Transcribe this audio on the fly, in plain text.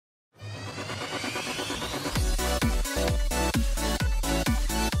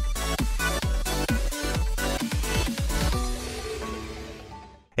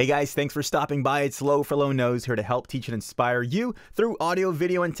Hey guys, thanks for stopping by. It's Low for Low Nose, here to help teach and inspire you through audio,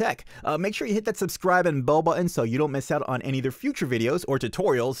 video, and tech. Make sure you hit that subscribe and bell button so you don't miss out on any of their future videos or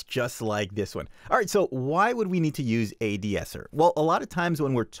tutorials just like this one. All right, so why would we need to use a de-esser? Well, a lot of times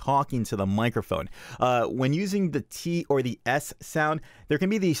when we're talking to the microphone, when using the T or the S sound, there can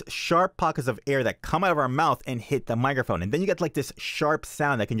be these sharp pockets of air that come out of our mouth and hit the microphone. And then you get like this sharp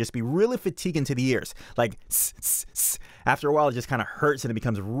sound that can just be really fatiguing to the ears. Like, after a while, it just kind of hurts and it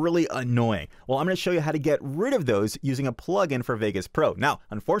becomes really annoying. Well, I'm going to show you how to get rid of those using a plugin for Vegas Pro. Now,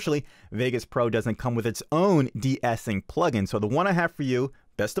 unfortunately, Vegas Pro doesn't come with its own de-essing plugin. So the one I have for you,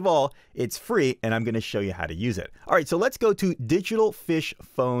 best of all, it's free and I'm going to show you how to use it. All right, so let's go to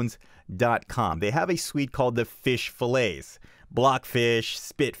digitalfishphones.com. They have a suite called the Fish Fillets. Blockfish,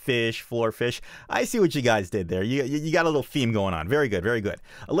 Spitfish, Floorfish. I see what you guys did there. You got a little theme going on. Very good, very good.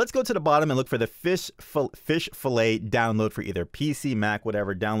 Let's go to the bottom and look for the Fish Fillet download for either PC, Mac,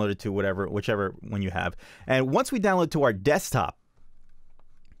 whatever. Download it to whichever one you have. And once we download to our desktop,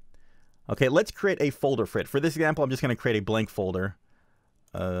 okay, let's create a folder for it. For this example, I'm just going to create a blank folder.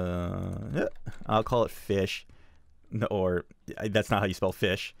 I'll call it Fish. Or that's not how you spell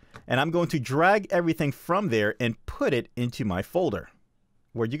fish. And I'm going to drag everything from there and put it into my folder.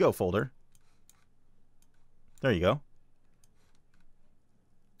 Where'd you go, folder? There you go.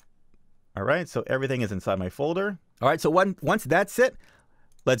 All right, so everything is inside my folder. All right, so once that's it,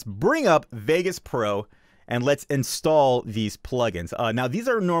 let's bring up Vegas Pro and let's install these plugins. Now, these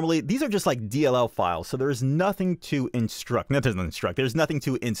are just like DLL files, so there's nothing to instruct. There's nothing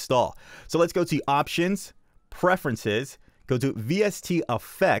to install. So let's go to Options, Preferences, go to VST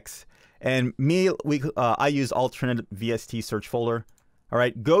Effects, and I use alternate VST search folder. All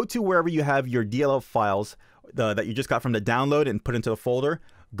right, go to wherever you have your DLL files that you just got from the download and put into the folder.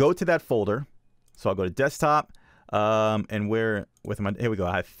 Go to that folder. So I'll go to Desktop, and here we go.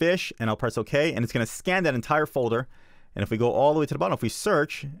 I have Fish, and I'll press OK, and it's going to scan that entire folder. And if we go all the way to the bottom, if we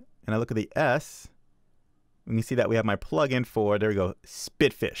search, and I look at the S, we can see that we have my plugin for, there we go,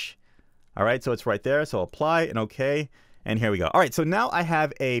 Spitfish. All right, so it's right there. So apply and OK, and here we go. All right, so now I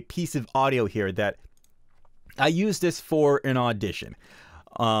have a piece of audio here that I used this for an audition.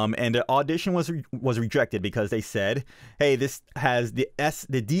 And the audition was rejected because they said, hey, this has the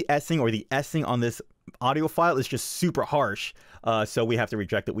de-essing or the essing on this audio file is just super harsh. So we have to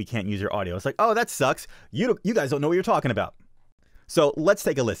reject it. We can't use your audio. It's like, oh, that sucks. You guys don't know what you're talking about. So let's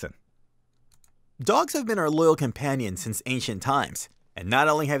take a listen. Dogs have been our loyal companions since ancient times. And not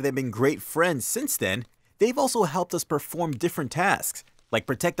only have they been great friends since then, they've also helped us perform different tasks, like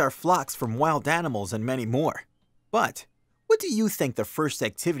protect our flocks from wild animals and many more. But what do you think the first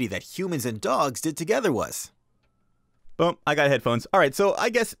activity that humans and dogs did together was? Boom, I got headphones. All right, so I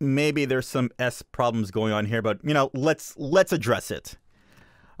guess maybe there's some S problems going on here, but let's address it.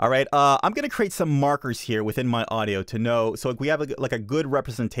 All right, I'm gonna create some markers here within my audio to know, so we have a good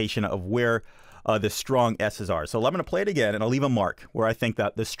representation of where the strong S's are. So I'm going to play it again, and I'll leave a mark where I think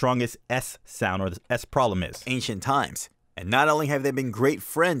that the strongest S sound or the S problem is. Ancient times. And not only have they been great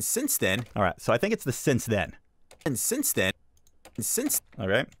friends since then. All right, so I think it's the since then. And since then. All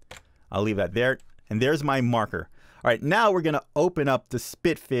right, I'll leave that there. And there's my marker. All right, now we're going to open up the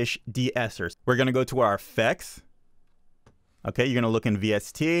Spitfish De-essers. We're going to go to our effects. Okay, you're going to look in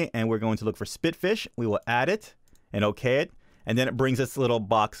VST, and we're going to look for Spitfish. We will add it and OK it. And then it brings this little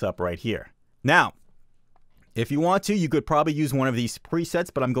box up right here. Now, if you want to, you could probably use one of these presets,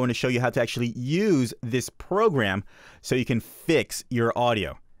 but I'm going to show you how to actually use this program so you can fix your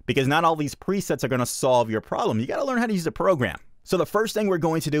audio. Because not all these presets are going to solve your problem. You got to learn how to use the program. So the first thing we're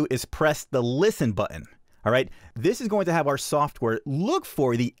going to do is press the listen button. All right, this is going to have our software look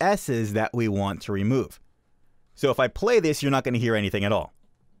for the S's that we want to remove. So if I play this, you're not going to hear anything at all.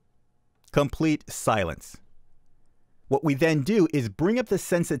 Complete silence. What we then do is bring up the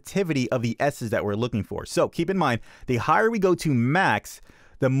sensitivity of the S's that we're looking for. So keep in mind, the higher we go to max,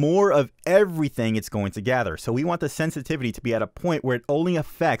 the more of everything it's going to gather. So we want the sensitivity to be at a point where it only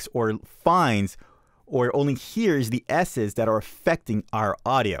affects or finds or only hears the S's that are affecting our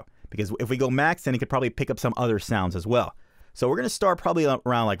audio. Because if we go max, then it could probably pick up some other sounds as well. So we're going to start probably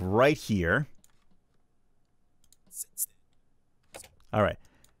around like right here. All right.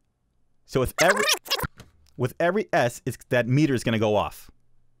 So with every S, that meter is going to go off.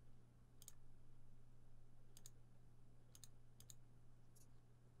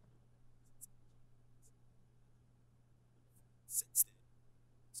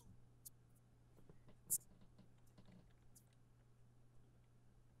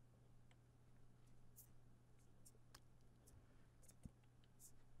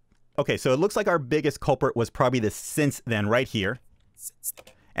 Okay, so it looks like our biggest culprit was probably the since then right here.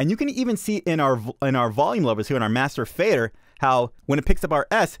 And you can even see in our volume levers here in our master fader, how when it picks up our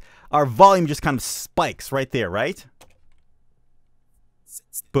S, our volume just kind of spikes right there, right?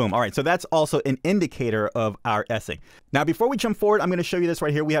 Boom. All right, so that's also an indicator of our S-ing. Now, before we jump forward, I'm going to show you this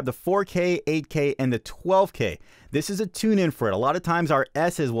right here. We have the 4K, 8K, and the 12K. This is a tune-in for it. A lot of times our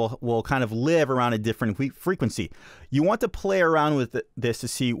S's will kind of live around a different frequency. You want to play around with this to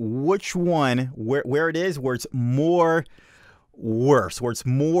see which one, where it is, where it's more worse, where it's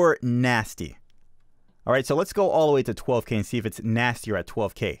more nasty. All right, so let's go all the way to 12K and see if it's nastier at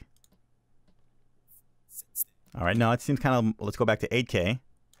 12K. All right, now it seems kind of, let's go back to 8K.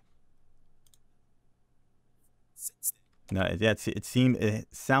 No, it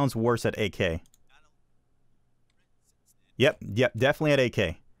sounds worse at 8K. Yep, definitely at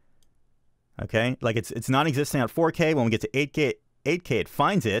 8K. Okay, like it's non-existent at 4K. When we get to 8K, it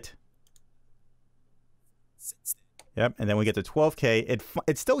finds it. Yep, and then we get to 12K.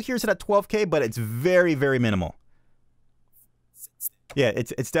 It still hears it at 12K, but it's very, very minimal. Yeah,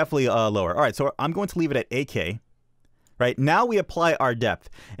 it's definitely lower. All right, so I'm going to leave it at 8K. Right, now we apply our depth.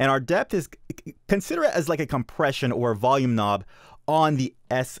 And our depth is, consider it as like a compression or a volume knob on the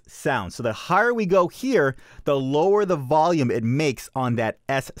S sound. So the higher we go here, the lower the volume it makes on that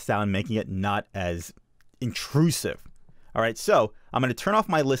S sound, making it not as intrusive. All right, so I'm going to turn off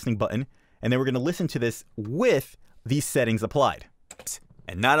my listening button, and then we're going to listen to this with these settings applied.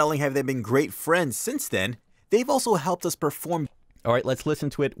 And not only have they been great friends since then, they've also helped us perform. All right, let's listen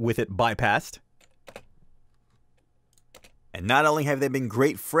to it with it bypassed. And not only have they been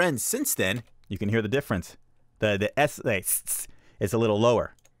great friends since then, you can hear the difference. The S is a little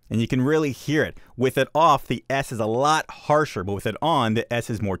lower, and you can really hear it. With it off, the S is a lot harsher, but with it on, the S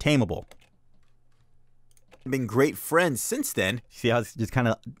is more tameable. Been great friends since then. See how it's just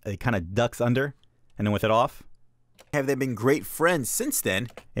it kind of ducks under, and then with it off, have they been great friends since then?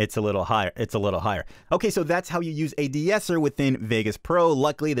 It's a little higher. It's a little higher. Okay, so that's how you use a de-esser within Vegas Pro.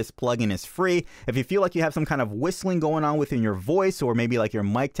 Luckily, this plugin is free. If you feel like you have some kind of whistling going on within your voice, or maybe like your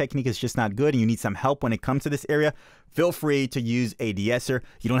mic technique is just not good and you need some help when it comes to this area, feel free to use a de-esser.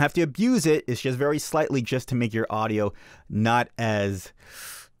 You don't have to abuse it. It's just very slightly just to make your audio not as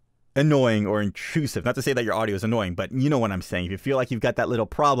annoying or intrusive. Not to say that your audio is annoying, but you know what I'm saying. If you feel like you've got that little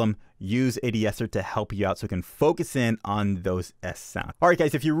problem, use a de-esser to help you out so you can focus in on those S sounds. All right,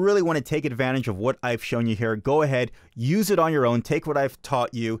 guys, if you really want to take advantage of what I've shown you here, go ahead, use it on your own. Take what I've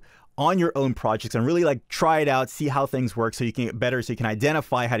taught you on your own projects and really like try it out, see how things work so you can get better, so you can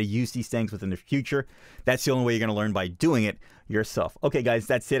identify how to use these things within the future. That's the only way you're going to learn, by doing it yourself. Okay, guys,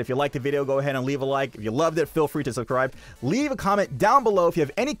 that's it. If you liked the video, go ahead and leave a like. If you loved it, feel free to subscribe. Leave a comment down below if you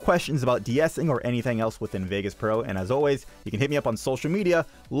have any questions about de-essing or anything else within Vegas Pro. And as always, you can hit me up on social media,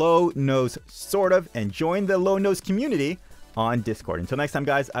 Low Nose Sort of, and join the Low Nose community on Discord. Until next time,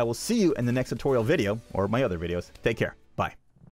 guys, I will see you in the next tutorial video or my other videos. Take care.